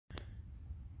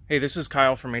Hey, this is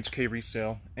Kyle from HK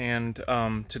Resale, and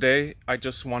today I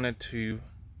just wanted to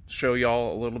show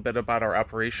y'all a little bit about our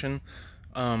operation.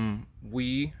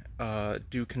 We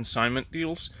do consignment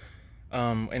deals,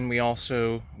 and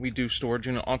we do storage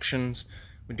unit auctions,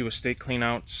 we do estate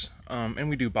cleanouts, and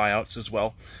we do buyouts as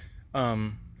well.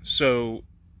 So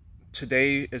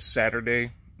today is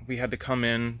Saturday. We had to come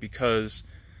in because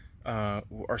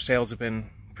our sales have been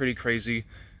pretty crazy,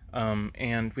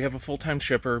 and we have a full-time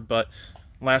shipper, but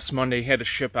last Monday he had to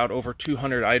ship out over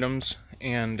 200 items,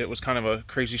 and it was kind of a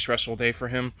crazy stressful day for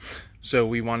him. So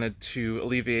we wanted to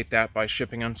alleviate that by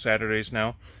shipping on Saturdays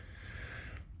now.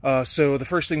 So the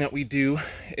first thing that we do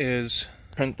is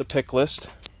print the pick list.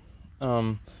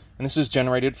 And this is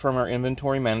generated from our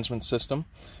inventory management system.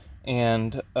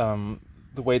 And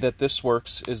the way that this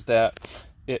works is that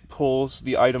it pulls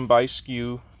the item by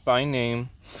SKU, by name,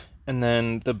 and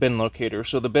then the bin locator.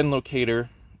 So the bin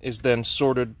locator is then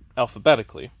sorted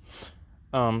alphabetically.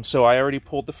 So I already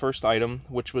pulled the first item,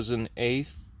 which was an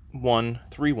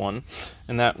A131,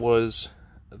 and that was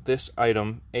this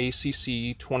item,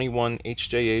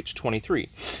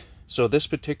 ACC21HJH23. So this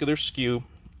particular SKU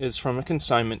is from a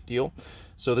consignment deal.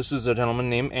 So this is a gentleman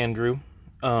named Andrew,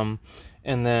 and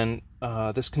then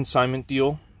this consignment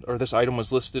deal, or this item,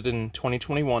 was listed in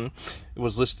 2021. It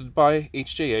was listed by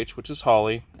HJH, which is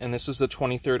Holly, and this is the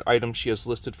 23rd item she has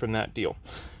listed from that deal.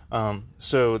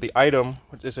 So the item,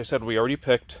 which, as I said, we already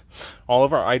picked. All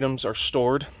of our items are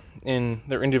stored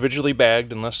they're individually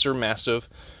bagged unless they're massive,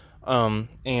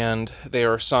 and they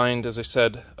are assigned, as I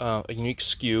said, a unique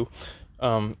SKU,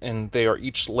 and they are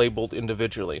each labeled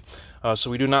individually.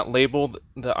 So we do not label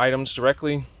the items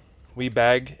directly, we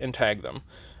bag and tag them,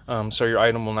 so your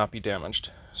item will not be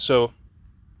damaged. So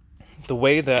the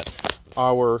way that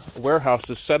our warehouse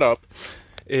is set up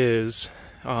is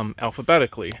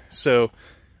alphabetically. So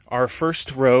our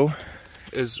first row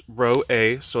is row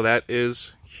A, so that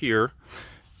is here,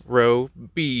 row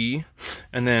B,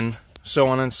 and then so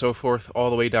on and so forth all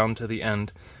the way down to the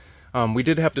end. We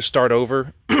did have to start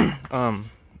over,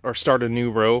 or start a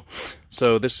new row,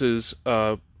 so this is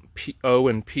P, O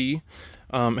and P,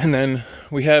 and then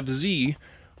we have Z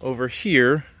over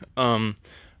here,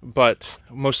 but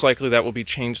most likely that will be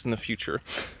changed in the future.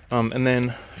 And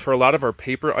then for a lot of our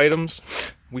paper items,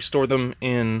 we store them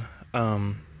in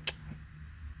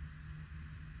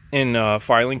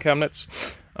filing cabinets.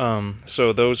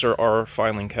 So those are our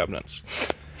filing cabinets.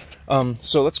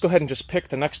 So let's go ahead and just pick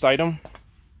the next item.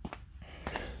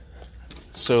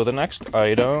 So the next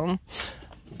item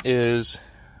is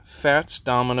Fats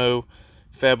Domino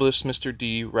Fabulous Mr.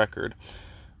 D record.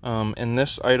 And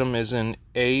this item is in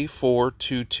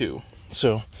A422.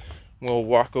 So we'll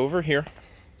walk over here.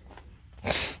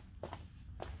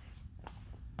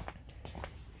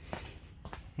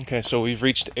 Okay, so we've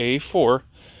reached A4,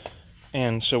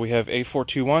 and so we have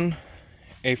A421,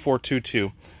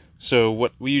 A422. So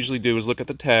what we usually do is look at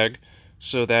the tag,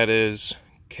 so that is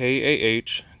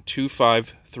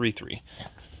KAH2533.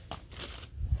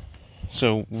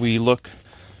 So we look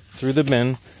through the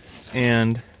bin,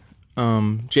 and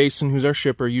Jason, who's our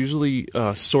shipper, usually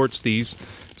sorts these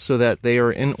so that they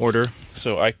are in order.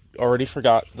 So I already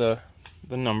forgot the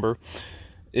number.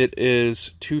 It is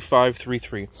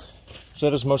 2533. So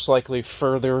that is most likely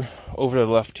further over to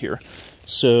the left here.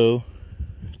 So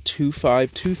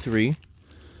 2523,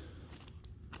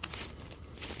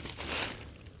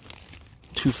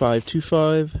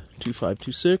 2525,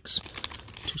 2526,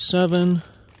 27,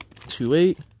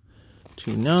 28,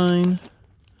 29,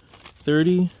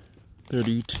 30,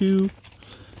 32,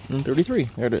 and 33.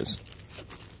 There it is.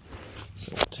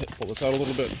 So we'll pull this out a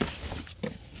little bit.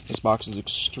 This box is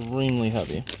extremely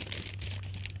heavy.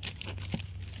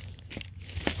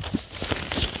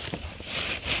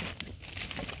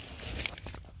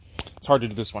 It's hard to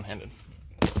do this one-handed.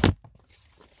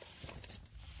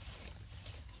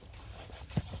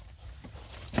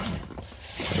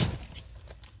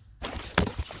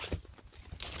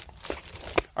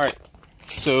 Alright,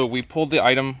 so we pulled the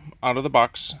item out of the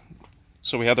box,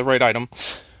 so we have the right item,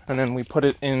 and then we put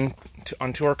it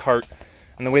onto our cart.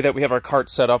 And the way that we have our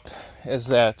cart set up is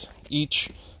that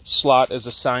each slot is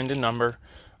assigned a number.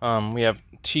 We have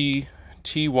T1,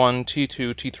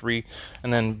 T2, T3,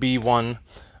 and then B1,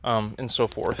 and so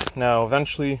forth. Now,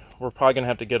 eventually, we're probably going to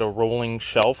have to get a rolling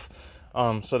shelf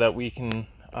so that we can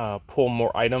pull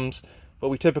more items. But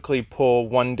we typically pull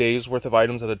 1 day's worth of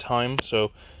items at a time.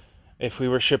 So if we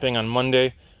were shipping on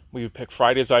Monday, we would pick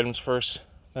Friday's items first,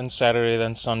 then Saturday,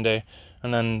 then Sunday,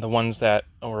 and then the ones that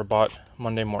were bought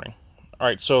Monday morning.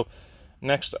 Alright, so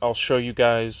next I'll show you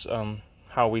guys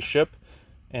how we ship,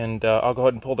 and I'll go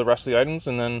ahead and pull the rest of the items,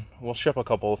 and then we'll ship a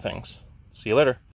couple of things. See you later.